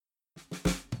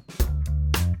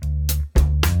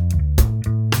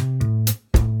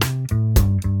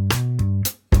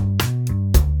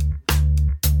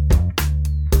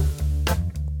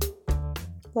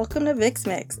Welcome to Vix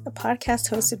Mix, a podcast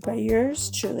hosted by yours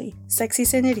truly, Sexy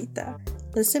Senorita.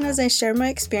 Listen as I share my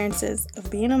experiences of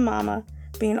being a mama,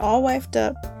 being all wifed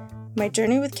up, my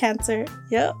journey with cancer,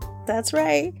 yep, that's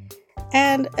right,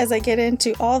 and as I get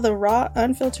into all the raw,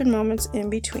 unfiltered moments in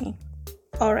between.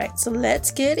 Alright, so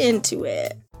let's get into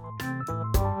it.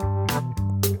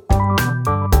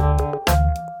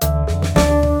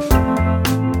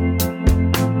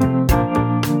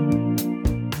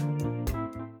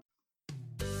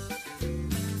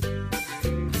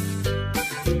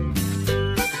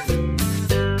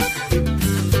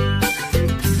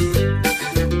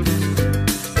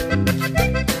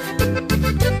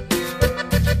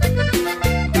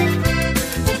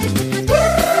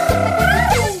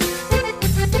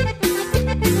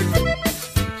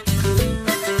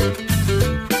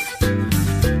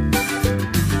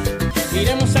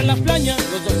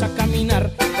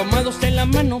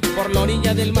 Por la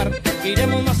orilla del mar,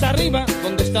 iremos más arriba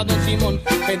donde está Don Simón,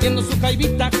 pidiendo su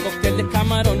caibita, cóctel de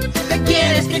camarón. ¿Qué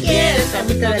quieres,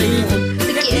 agüita de limón?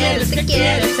 ¿Qué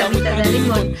quieres, agüita de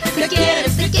limón? ¿Qué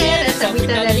quieres,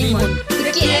 agüita de limón?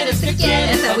 ¿Qué quieres,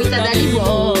 agüita de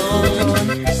limón?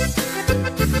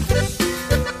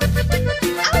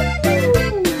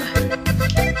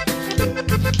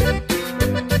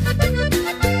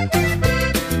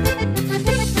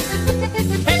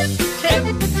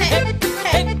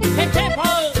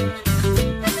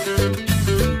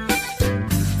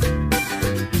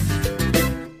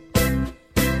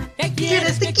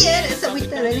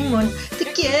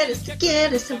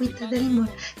 Agüita de limón.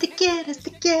 Te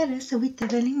quieres, agüita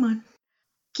de limón.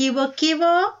 Kibo,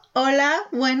 hola,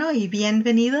 bueno y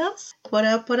bienvenidos. What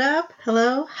up,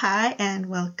 hello, hi and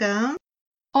welcome.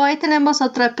 Hoy tenemos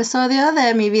otro episodio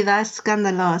de Mi Vida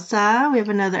Escandalosa. We have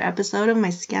another episode of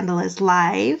my Scandalous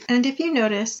Live. And if you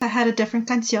notice, I had a different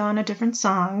canción, a different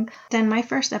song than my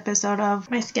first episode of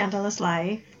my Scandalous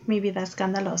Live. Mi Vida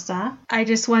Escandalosa. I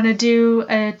just want to do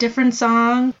a different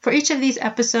song for each of these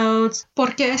episodes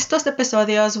porque estos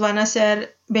episodios van a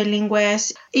ser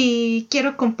bilingües y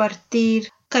quiero compartir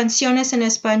canciones en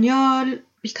español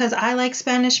because I like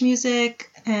Spanish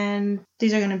music and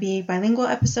these are going to be bilingual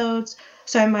episodes,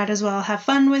 so I might as well have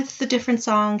fun with the different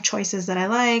song choices that I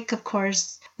like. Of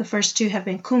course, the first two have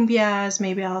been cumbias,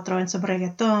 maybe I'll throw in some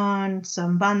reggaeton,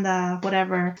 some banda,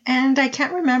 whatever. And I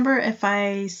can't remember if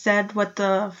I said what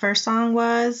the first song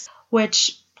was,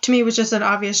 which to me was just an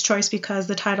obvious choice because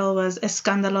the title was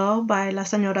Escándalo by La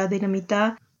Señora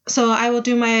Dinamita. So I will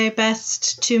do my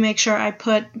best to make sure I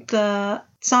put the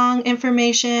song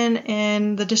information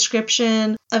in the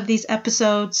description of these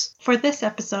episodes. For this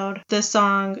episode, this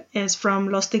song is from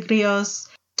Los Tigrillos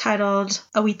titled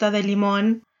Agüita de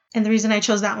Limón. And the reason I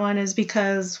chose that one is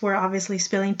because we're obviously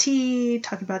spilling tea,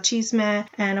 talking about chisme,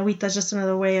 and agüita is just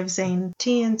another way of saying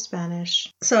tea in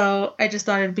Spanish. So I just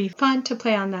thought it'd be fun to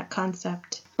play on that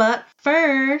concept. But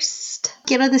first,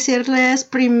 quiero decirles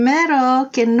primero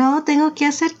que no tengo que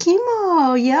hacer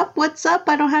chemo. Yep, what's up?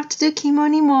 I don't have to do chemo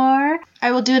anymore.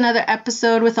 I will do another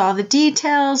episode with all the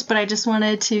details, but I just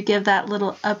wanted to give that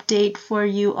little update for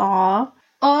you all.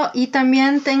 Oh, y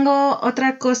también tengo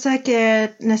otra cosa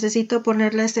que necesito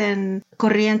ponerles en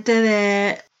corriente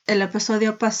de el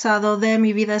episodio pasado de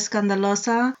Mi Vida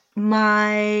Escandalosa.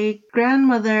 My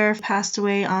grandmother passed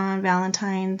away on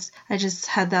Valentine's. I just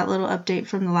had that little update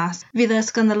from the last Vida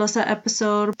Escandalosa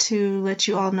episode to let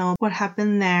you all know what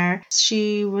happened there.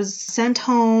 She was sent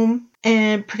home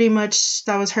and pretty much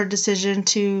that was her decision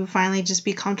to finally just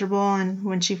be comfortable, and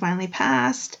when she finally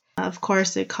passed, of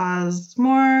course, it caused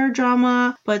more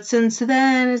drama, but since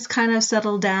then, it's kind of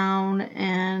settled down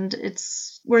and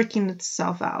it's working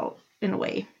itself out in a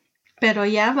way. Pero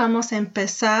ya vamos a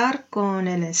empezar con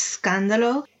el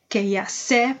escándalo, que ya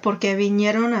sé porque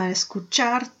vinieron a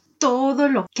escuchar todo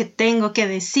lo que tengo que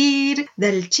decir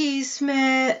del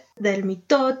chisme, del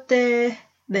mitote,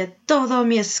 de todo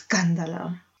mi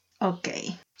escándalo.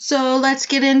 Okay. So let's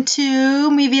get into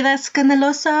Mi Vida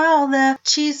Escandalosa, all the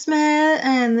chisme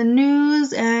and the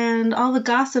news and all the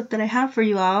gossip that I have for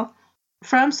you all.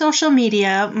 From social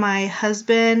media, my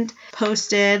husband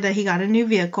posted that he got a new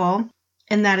vehicle,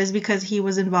 and that is because he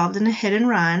was involved in a hit and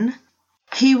run.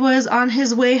 He was on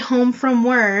his way home from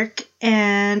work,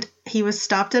 and he was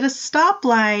stopped at a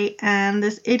stoplight, and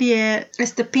this idiot,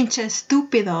 este pinche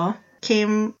estúpido,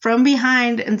 came from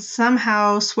behind and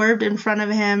somehow swerved in front of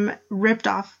him, ripped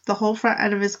off the whole front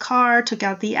end of his car, took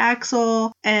out the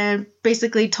axle, and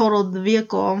basically totaled the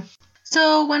vehicle.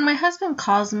 So when my husband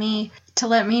calls me to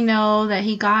let me know that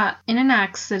he got in an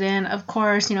accident, of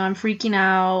course, I'm freaking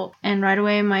out. And right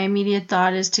away, my immediate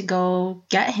thought is to go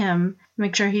get him,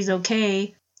 make sure he's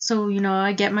okay. So,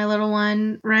 I get my little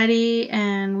one ready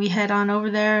and we head on over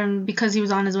there. And because he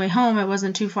was on his way home, it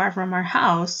wasn't too far from our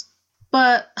house.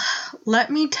 But let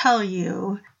me tell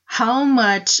you how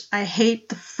much I hate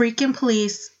the freaking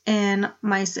police in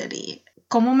my city.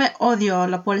 Como me odio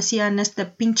la policía en esta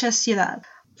pinche ciudad.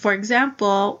 For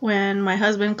example, when my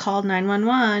husband called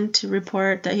 911 to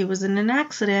report that he was in an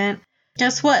accident,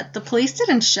 guess what? The police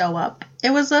didn't show up.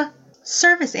 It was a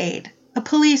service aide, a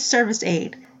police service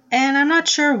aide. And I'm not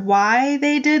sure why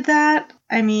they did that.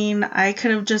 I mean, I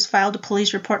could have just filed a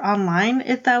police report online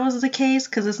if that was the case,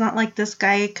 because it's not like this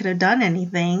guy could have done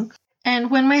anything.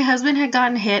 And when my husband had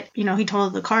gotten hit, he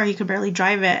totaled the car, he could barely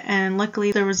drive it. And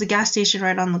luckily there was a gas station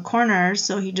right on the corner.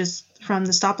 So from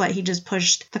the stoplight, he just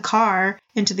pushed the car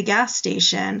into the gas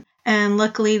station. And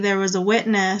luckily there was a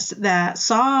witness that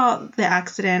saw the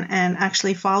accident and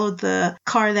actually followed the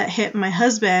car that hit my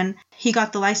husband. He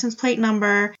got the license plate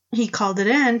number. He called it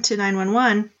in to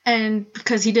 911. And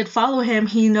because he did follow him,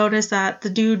 he noticed that the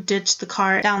dude ditched the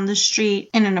car down the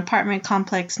street in an apartment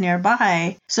complex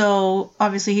nearby. So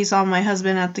obviously he saw my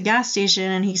husband at the gas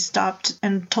station and he stopped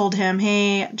and told him,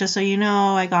 hey, just so you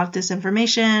know, I got this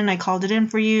information. I called it in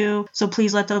for you. So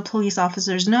please let the police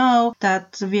officers know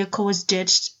that the vehicle was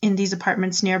ditched in these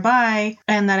apartments nearby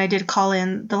and that I did call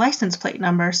in the license plate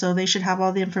number. So they should have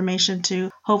all the information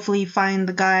to hopefully find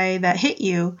the guy that hit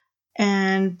you.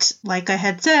 And like I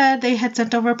had said, they had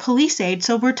sent over a police aide.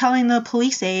 So we're telling the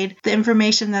police aide the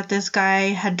information that this guy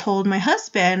had told my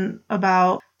husband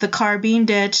about the car being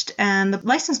ditched and the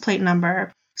license plate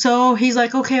number. So he's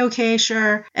like, okay,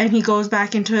 sure. And he goes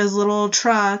back into his little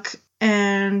truck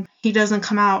and he doesn't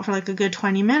come out for like a good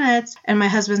 20 minutes. And my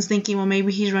husband's thinking, well,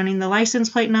 maybe he's running the license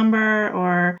plate number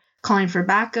or calling for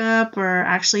backup or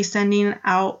actually sending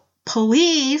out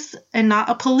police and not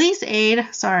a police aide.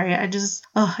 Sorry,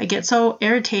 I get so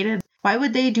irritated. Why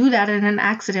would they do that in an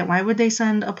accident? Why would they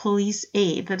send a police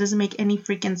aide? That doesn't make any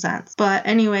freaking sense. But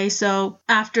anyway, so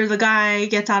after the guy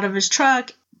gets out of his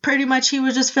truck, pretty much he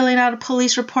was just filling out a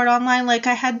police report online like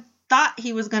I had thought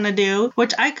he was going to do,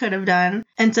 which I could have done,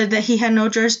 and said that he had no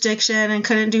jurisdiction and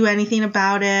couldn't do anything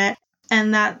about it.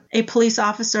 And that a police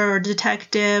officer or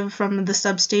detective from the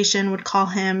substation would call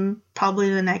him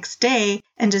probably the next day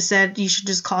and just said, you should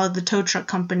just call the tow truck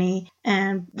company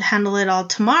and handle it all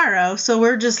tomorrow. So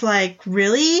we're just like,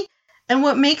 really? And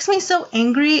what makes me so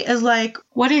angry is like,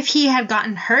 what if he had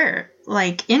gotten hurt?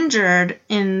 Like injured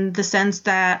in the sense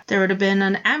that there would have been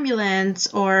an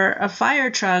ambulance or a fire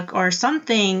truck or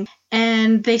something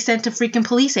and they sent a freaking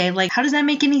police aide. Like, how does that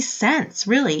make any sense,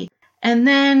 really? And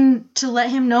then to let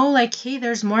him know, like, hey,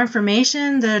 there's more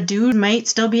information. The dude might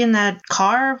still be in that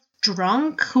car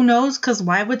drunk. Who knows? Because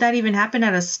why would that even happen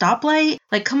at a stoplight?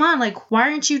 Like, come on. Like,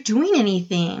 why aren't you doing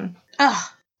anything? Ugh.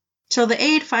 So the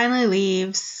aide finally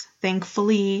leaves,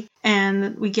 thankfully.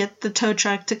 And we get the tow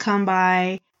truck to come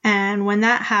by. And when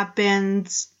that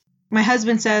happens, my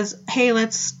husband says, hey,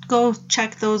 let's go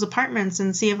check those apartments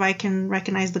and see if I can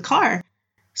recognize the car.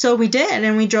 So we did,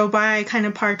 and we drove by. I kind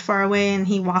of parked far away, and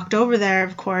he walked over there,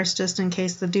 of course, just in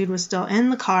case the dude was still in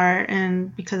the car.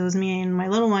 And because it was me and my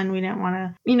little one, we didn't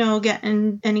want to, get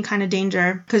in any kind of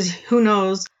danger, because who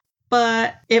knows.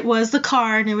 But it was the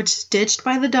car, and it was ditched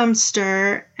by the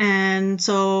dumpster. And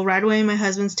so right away, my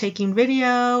husband's taking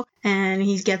video, and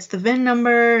he gets the VIN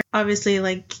number, obviously,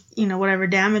 whatever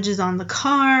damage is on the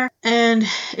car. And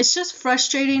it's just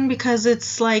frustrating because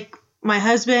it's like, my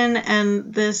husband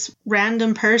and this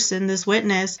random person, this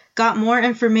witness, got more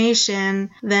information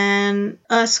than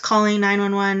us calling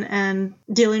 911 and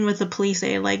dealing with the police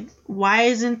aid. Like, why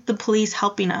isn't the police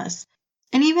helping us?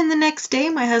 And even the next day,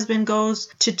 my husband goes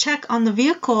to check on the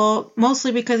vehicle,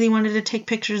 mostly because he wanted to take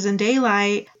pictures in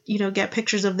daylight, get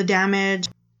pictures of the damage.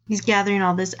 He's gathering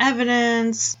all this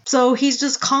evidence. So he's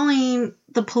just calling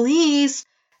the police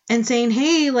and saying,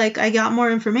 hey, like, I got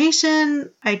more information.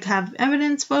 I have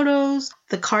evidence photos.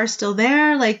 The car's still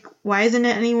there. Like, why isn't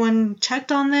anyone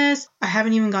checked on this? I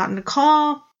haven't even gotten a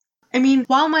call. I mean,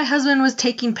 while my husband was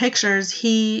taking pictures,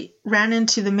 he ran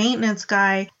into the maintenance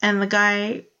guy, and the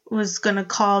guy was going to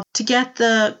call to get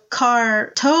the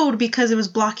car towed because it was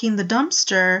blocking the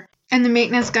dumpster. And the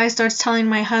maintenance guy starts telling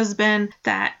my husband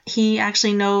that he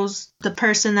actually knows the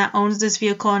person that owns this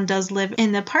vehicle and does live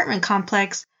in the apartment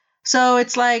complex. So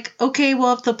it's like, okay,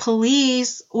 well, if the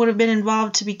police would have been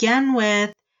involved to begin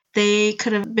with, they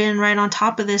could have been right on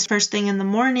top of this first thing in the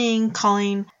morning,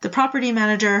 calling the property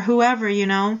manager, whoever,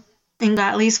 and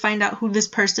at least find out who this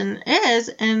person is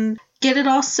and get it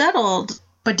all settled.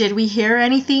 But did we hear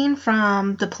anything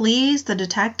from the police, the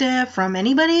detective, from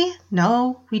anybody?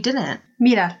 No, we didn't.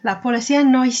 Mira, la policía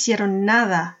no hicieron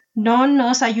nada. No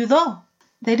nos ayudó.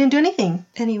 they didn't do anything.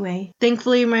 Anyway,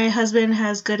 thankfully my husband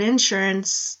has good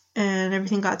insurance and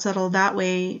everything got settled that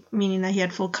way, meaning that he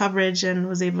had full coverage and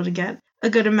was able to get a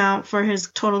good amount for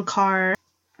his totaled car.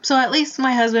 So at least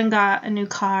my husband got a new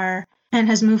car and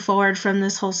has moved forward from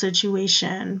this whole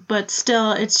situation. But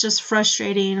still, it's just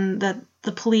frustrating that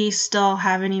the police still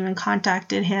haven't even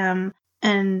contacted him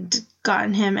and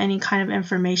gotten him any kind of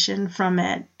information from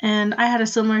it. And I had a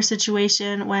similar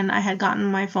situation when I had gotten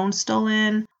my phone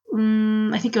stolen.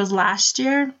 I think it was last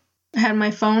year. I had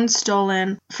my phone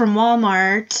stolen from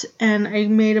Walmart and I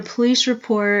made a police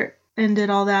report and did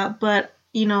all that. But,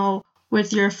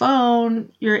 with your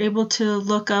phone, you're able to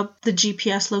look up the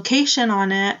GPS location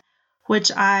on it,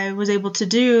 which I was able to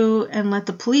do and let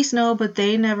the police know, but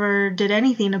they never did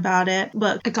anything about it.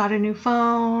 But I got a new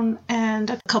phone, and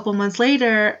a couple months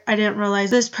later, I didn't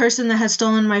realize this person that had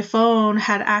stolen my phone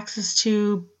had access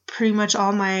to pretty much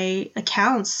all my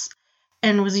accounts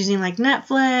and was using like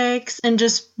Netflix and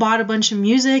just bought a bunch of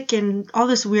music and all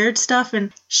this weird stuff.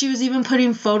 And she was even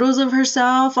putting photos of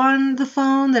herself on the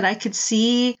phone that I could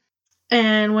see.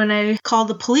 And when I called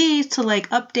the police to like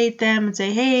update them and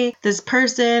say, hey, this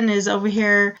person is over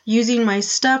here using my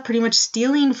stuff, pretty much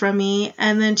stealing from me.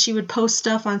 And then she would post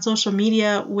stuff on social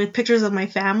media with pictures of my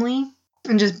family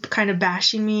and just kind of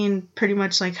bashing me and pretty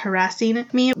much like harassing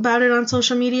me about it on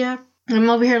social media. And I'm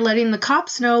over here letting the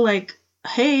cops know like,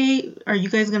 hey, are you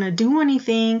guys going to do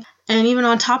anything? And even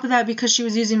on top of that, because she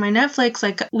was using my Netflix,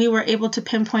 like we were able to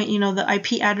pinpoint, the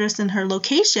IP address and her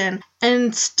location.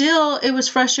 And still, it was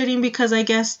frustrating because I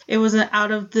guess it wasn't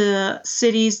out of the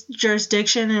city's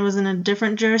jurisdiction. It was in a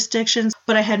different jurisdiction.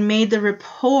 But I had made the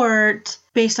report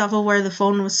based off of where the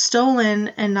phone was stolen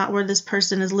and not where this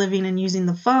person is living and using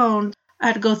the phone. I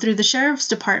had to go through the sheriff's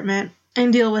department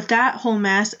and deal with that whole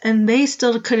mess. And they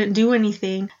still couldn't do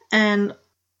anything. And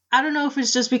I don't know if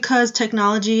it's just because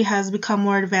technology has become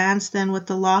more advanced than what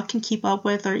the law can keep up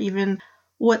with or even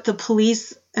what the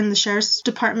police and the sheriff's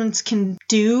departments can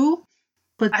do.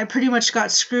 But I pretty much got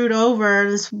screwed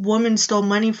over. This woman stole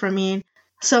money from me.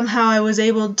 Somehow I was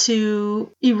able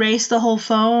to erase the whole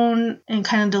phone and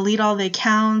kind of delete all the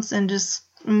accounts and just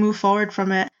move forward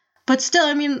from it. But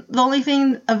still, the only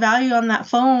thing of value on that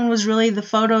phone was really the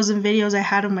photos and videos I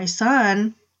had of my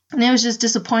son. And it was just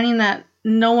disappointing that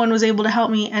no one was able to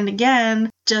help me. And again,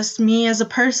 just me as a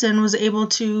person was able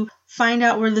to find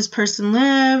out where this person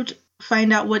lived,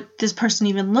 find out what this person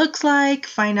even looks like,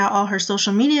 find out all her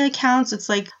social media accounts. It's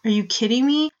like, are you kidding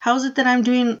me? How is it that I'm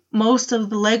doing most of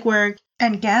the legwork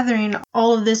and gathering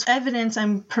all of this evidence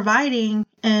I'm providing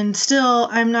and still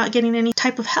I'm not getting any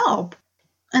type of help?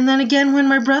 And then again, when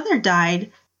my brother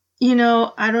died, I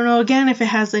don't know again if it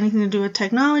has anything to do with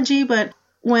technology, but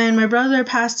when my brother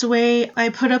passed away, I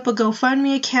put up a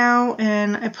GoFundMe account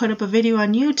and I put up a video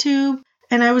on YouTube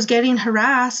and I was getting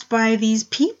harassed by these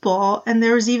people. And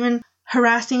there was even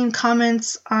harassing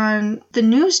comments on the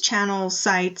news channel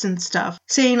sites and stuff,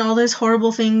 saying all these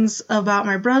horrible things about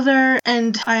my brother.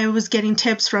 And I was getting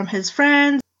tips from his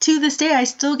friends. To this day, I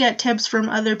still get tips from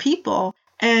other people.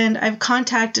 And I've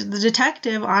contacted the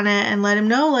detective on it and let him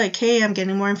know, like, hey, I'm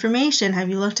getting more information. Have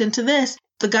you looked into this?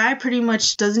 The guy pretty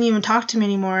much doesn't even talk to me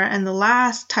anymore. And the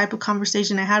last type of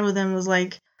conversation I had with him was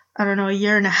like, I don't know, a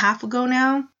year and a half ago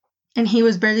now. And he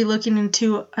was barely looking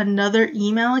into another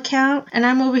email account. And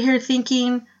I'm over here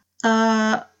thinking,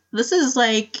 this is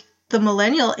like the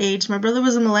millennial age. My brother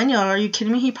was a millennial. Are you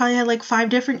kidding me? He probably had like 5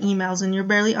 different emails and you're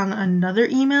barely on another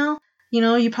email.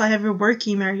 You probably have your work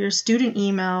email, your student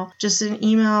email, just an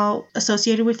email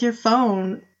associated with your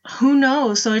phone. Who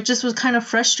knows? So it just was kind of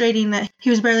frustrating that he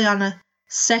was barely on a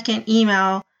second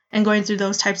email and going through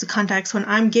those types of contacts when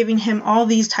I'm giving him all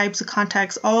these types of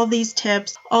contacts, all these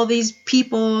tips, all these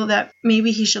people that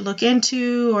maybe he should look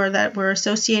into or that were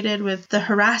associated with the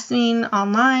harassing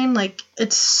online. Like,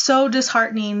 it's so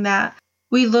disheartening that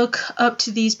we look up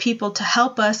to these people to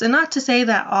help us. And not to say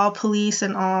that all police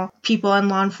and all people in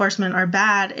law enforcement are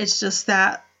bad. It's just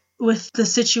that with the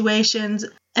situations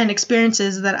and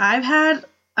experiences that I've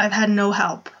had no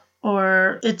help.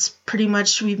 Or it's pretty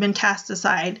much we've been cast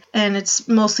aside. And it's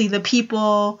mostly the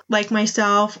people like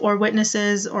myself or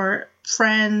witnesses or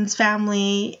friends,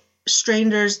 family,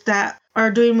 strangers that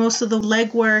are doing most of the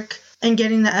legwork and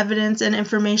getting the evidence and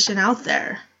information out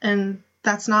there. And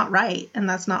that's not right. And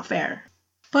that's not fair.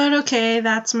 But okay,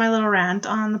 that's my little rant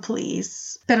on the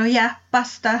police. Pero ya,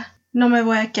 basta. No me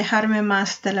voy a quejarme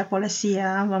más de la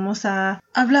policía. Vamos a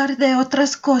hablar de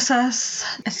otras cosas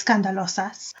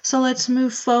escandalosas. So let's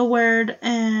move forward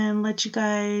and let you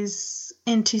guys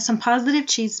into some positive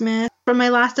chismes. From my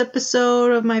last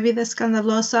episode of My Vida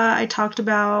Escandalosa, I talked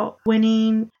about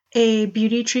winning a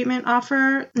beauty treatment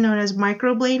offer known as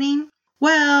microblading.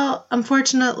 Well,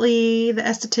 unfortunately, the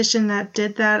esthetician that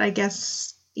did that, I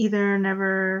guess, either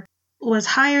never was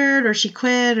hired or she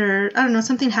quit or I don't know,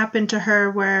 something happened to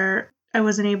her where I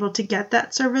wasn't able to get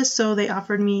that service, so they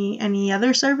offered me any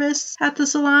other service at the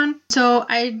salon. So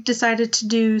I decided to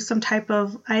do some type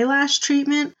of eyelash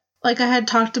treatment. Like I had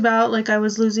talked about, like I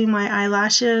was losing my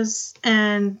eyelashes,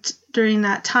 and during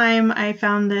that time I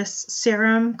found this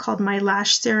serum called My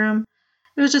Lash Serum.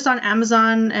 It was just on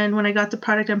Amazon, and when I got the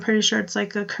product, I'm pretty sure it's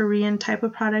like a Korean type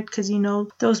of product because, you know,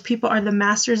 those people are the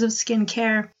masters of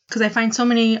skincare because I find so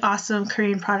many awesome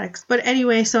Korean products. But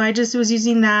anyway, so I just was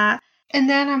using that. And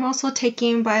then I'm also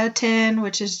taking biotin,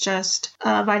 which is just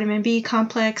a vitamin B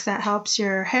complex that helps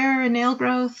your hair and nail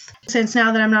growth. Since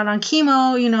now that I'm not on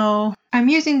chemo, you know, I'm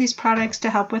using these products to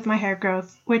help with my hair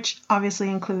growth, which obviously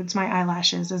includes my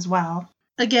eyelashes as well.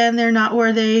 Again, they're not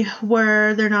where they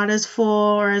were. They're not as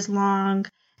full or as long.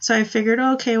 So I figured,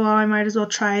 okay, well, I might as well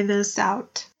try this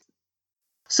out.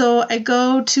 So I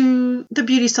go to the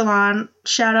beauty salon.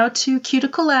 Shout out to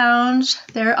Cuticle Lounge.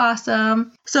 They're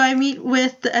awesome. So I meet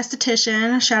with the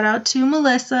esthetician. Shout out to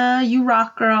Melissa. You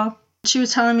rock, girl. She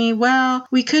was telling me, well,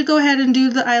 we could go ahead and do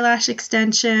the eyelash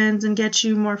extensions and get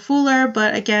you more fuller.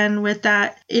 But again, with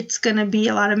that, it's going to be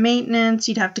a lot of maintenance.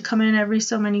 You'd have to come in every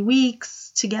so many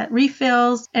weeks to get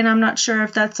refills. And I'm not sure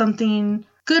if that's something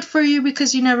good for you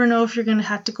because you never know if you're going to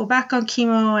have to go back on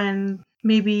chemo and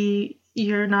maybe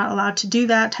you're not allowed to do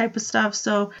that type of stuff.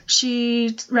 So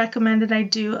she recommended I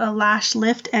do a lash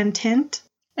lift and tint.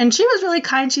 And she was really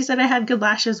kind. She said I had good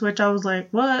lashes, which I was like,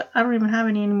 what? I don't even have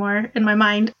any anymore in my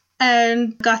mind.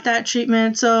 And got that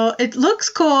treatment. So it looks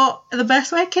cool. The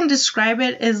best way I can describe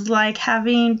it is like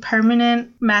having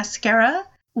permanent mascara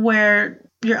where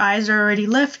your eyes are already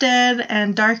lifted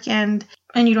and darkened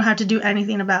and you don't have to do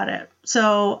anything about it.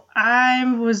 So I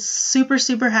was super,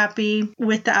 super happy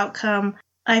with the outcome.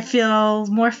 I feel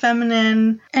more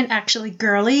feminine and actually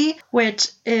girly, which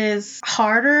is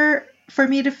harder for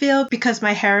me to feel because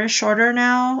my hair is shorter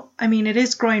now. I mean, it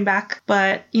is growing back,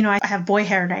 but you know, I have boy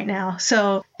hair right now.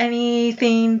 So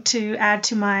anything to add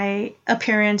to my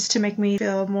appearance to make me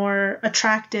feel more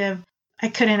attractive, I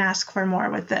couldn't ask for more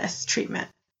with this treatment.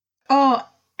 Oh,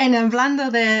 en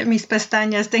hablando de mis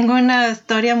pestañas, tengo una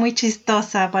historia muy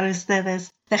chistosa para ustedes.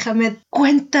 Déjame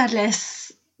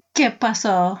cuéntales qué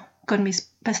pasó con mis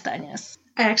pestañas.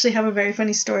 I actually have a very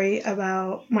funny story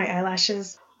about my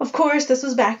eyelashes. Of course, this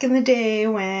was back in the day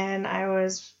when I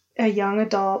was a young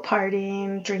adult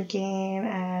partying, drinking,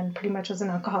 and pretty much was an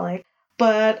alcoholic.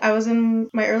 But I was in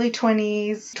my early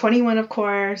 20s, 21 of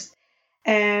course,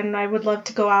 and I would love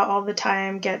to go out all the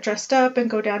time, get dressed up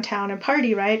and go downtown and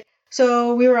party, right?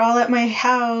 So we were all at my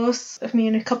house, me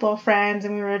and a couple of friends,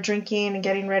 and we were drinking and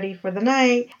getting ready for the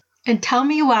night. And tell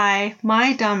me why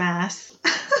my dumbass,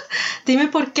 dime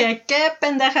por qué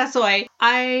pendeja soy,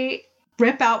 I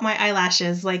rip out my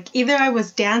eyelashes. Like either I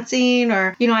was dancing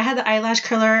or, you know, I had the eyelash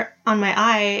curler on my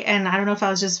eye and I don't know if I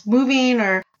was just moving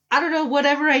or I don't know,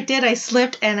 whatever I did, I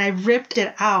slipped and I ripped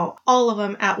it out, all of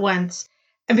them at once.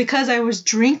 And because I was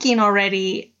drinking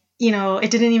already, you know,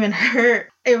 it didn't even hurt.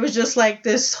 It was just like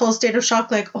this whole state of shock,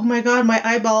 like, oh my God, my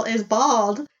eyeball is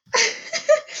bald.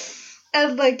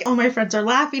 And like all my friends are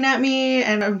laughing at me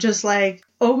and I'm just like,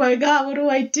 oh my God, what do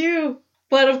I do?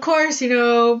 But of course, you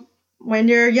know, when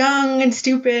you're young and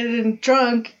stupid and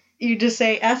drunk, you just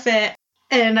say F it.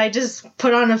 And I just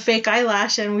put on a fake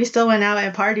eyelash and we still went out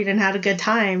and partied and had a good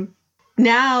time.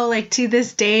 Now, like to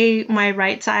this day, my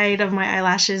right side of my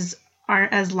eyelashes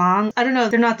aren't as long. I don't know,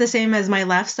 they're not the same as my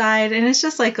left side. And it's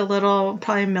just like a little,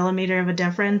 probably a millimeter of a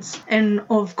difference. And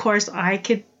of course, I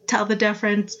could tell the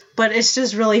difference. But it's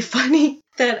just really funny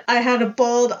that I had a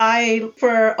bald eye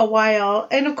for a while.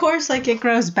 And of course, like it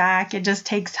grows back. It just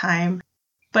takes time.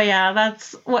 But yeah,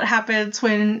 that's what happens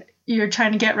when you're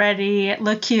trying to get ready,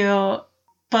 look cute,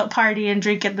 but party and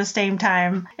drink at the same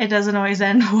time. It doesn't always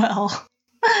end well.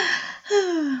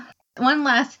 One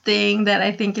last thing that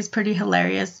I think is pretty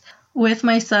hilarious with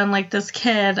my son, like this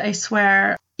kid, I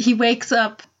swear, he wakes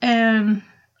up and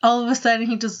all of a sudden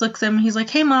he just looks at him and he's like,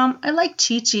 hey mom, I like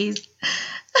Chi-Chi's.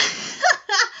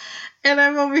 And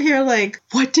I'm over here like,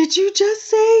 what did you just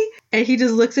say? And he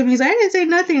just looks at me, he's like, I didn't say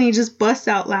nothing. And he just busts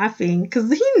out laughing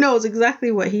because he knows exactly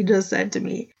what he just said to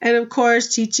me. And of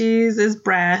course, Chi-Chi's is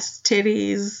breasts,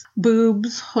 titties,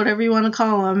 boobs, whatever you want to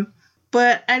call them.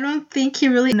 But I don't think he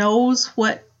really knows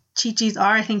what Chi-Chi's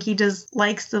are. I think he just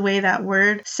likes the way that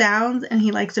word sounds and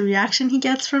he likes the reaction he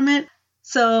gets from it.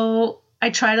 So I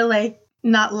try to like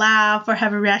not laugh or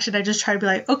have a reaction. I just try to be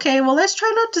like, okay, well, let's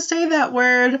try not to say that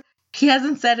word. He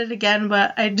hasn't said it again,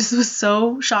 but I just was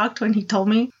so shocked when he told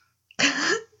me.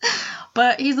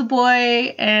 But he's a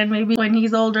boy, and maybe when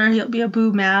he's older, he'll be a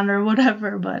boo man or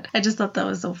whatever. But I just thought that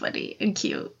was so funny and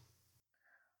cute.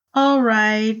 All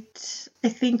right, I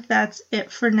think that's it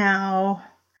for now.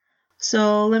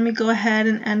 So let me go ahead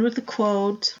and end with a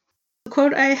quote. The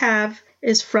quote I have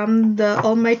is from the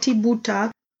Almighty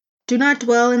Buddha. Do not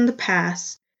dwell in the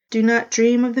past. Do not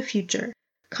dream of the future.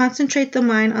 Concentrate the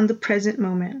mind on the present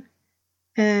moment.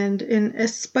 And in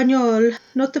español,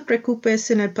 no te preocupes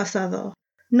en el pasado.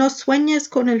 No sueñes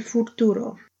con el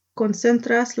futuro.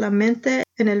 Concentras la mente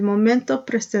en el momento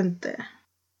presente.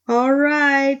 All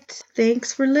right.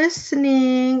 Thanks for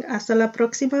listening. Hasta la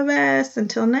próxima vez.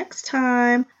 Until next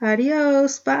time.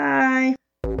 Adios. Bye.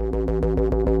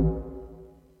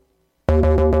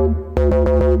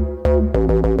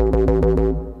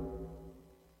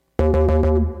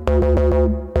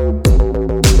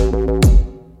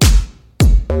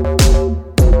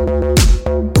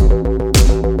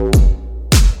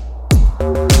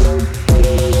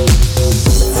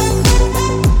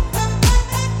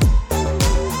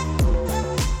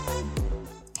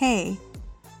 Hey,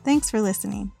 thanks for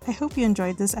listening. I hope you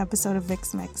enjoyed this episode of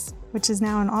Vix Mix, which is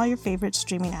now on all your favorite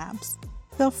streaming apps.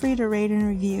 Feel free to rate and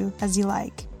review as you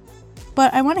like.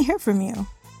 But I want to hear from you.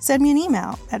 Send me an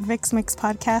email at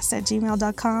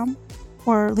vixmixpodcast@gmail.com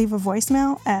or leave a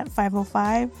voicemail at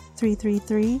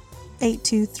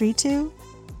 505-333-8232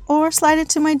 or slide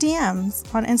into my DMs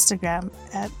on Instagram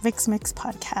at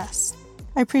vixmixpodcast.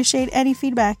 I appreciate any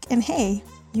feedback, and hey,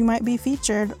 you might be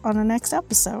featured on the next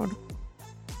episode.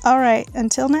 All right,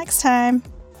 until next time,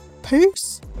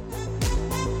 peace.